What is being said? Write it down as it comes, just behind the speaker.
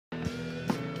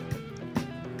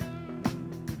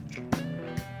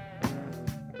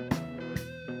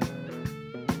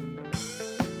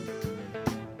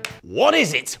What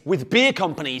is it with beer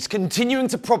companies continuing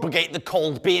to propagate the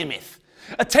cold beer myth?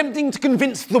 Attempting to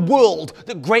convince the world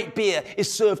that great beer is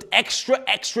served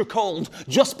extra cold,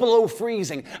 just below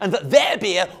freezing, and that their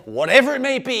beer, whatever it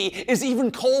may be, is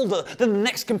even colder than the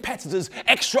next competitor's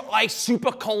extra ice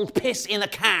super cold piss in a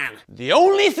can. The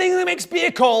only thing that makes beer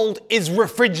cold is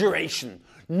refrigeration,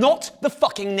 not the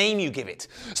fucking name you give it.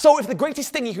 So if the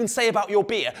greatest thing you can say about your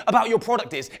beer, about your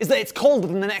product is that it's colder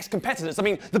than the next competitors, I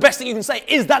mean, the best thing you can say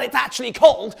is that it's actually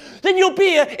cold, then your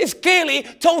beer is clearly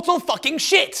total fucking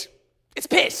shit. It's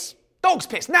piss. Dog's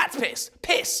piss, gnat's piss,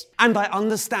 piss. And I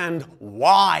understand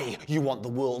why you want the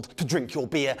world to drink your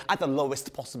beer at the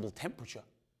lowest possible temperature.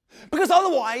 Because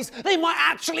otherwise, they might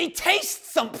actually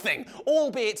taste something,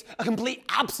 albeit a complete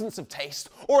absence of taste,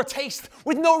 or a taste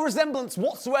with no resemblance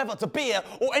whatsoever to beer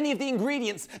or any of the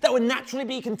ingredients that would naturally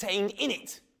be contained in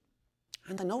it.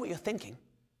 And I know what you're thinking.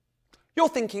 You're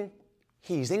thinking,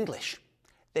 he's English.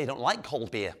 They don't like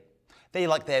cold beer. They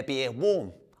like their beer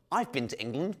warm. I've been to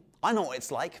England. I know what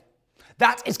it's like.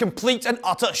 That is complete and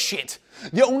utter shit.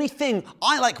 The only thing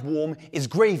I like warm is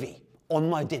gravy on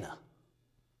my dinner.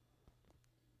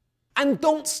 And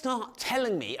don't start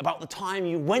telling me about the time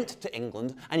you went to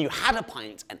England and you had a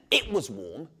pint and it was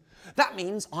warm. That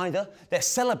means either their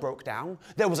cellar broke down,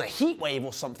 there was a heat wave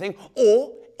or something,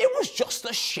 or it was just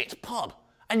a shit pub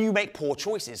and you make poor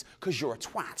choices because you're a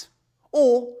twat.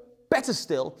 Or, better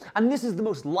still, and this is the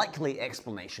most likely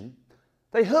explanation,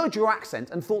 they heard your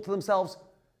accent and thought to themselves,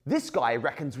 this guy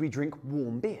reckons we drink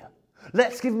warm beer.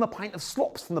 Let's give him a pint of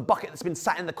slops from the bucket that's been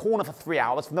sat in the corner for 3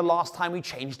 hours from the last time we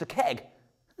changed the keg.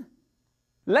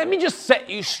 Let me just set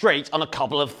you straight on a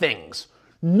couple of things.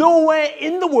 Nowhere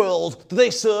in the world do they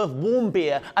serve warm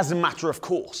beer as a matter of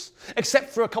course,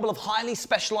 except for a couple of highly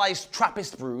specialised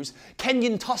Trappist brews,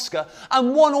 Kenyan Tusker,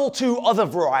 and 1 or 2 other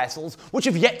varietals which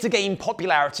have yet to gain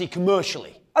popularity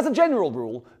commercially. As a general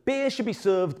rule, beer should be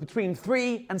served between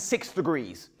 3 and 6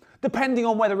 degrees, depending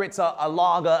on whether it's a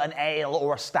lager, an ale,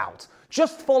 or a stout.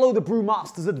 Just follow the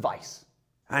brewmaster's advice.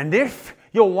 And if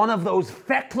you're one of those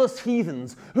feckless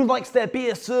heathens who likes their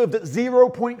beer served at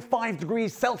 0.5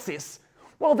 degrees Celsius,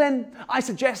 well then, I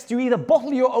suggest you either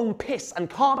bottle your own piss and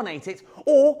carbonate it,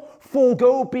 or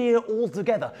forego beer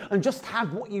altogether and just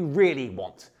have what you really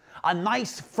want. A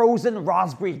nice frozen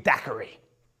raspberry daiquiri.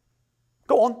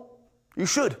 Go on. You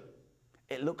should.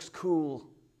 It looks cool.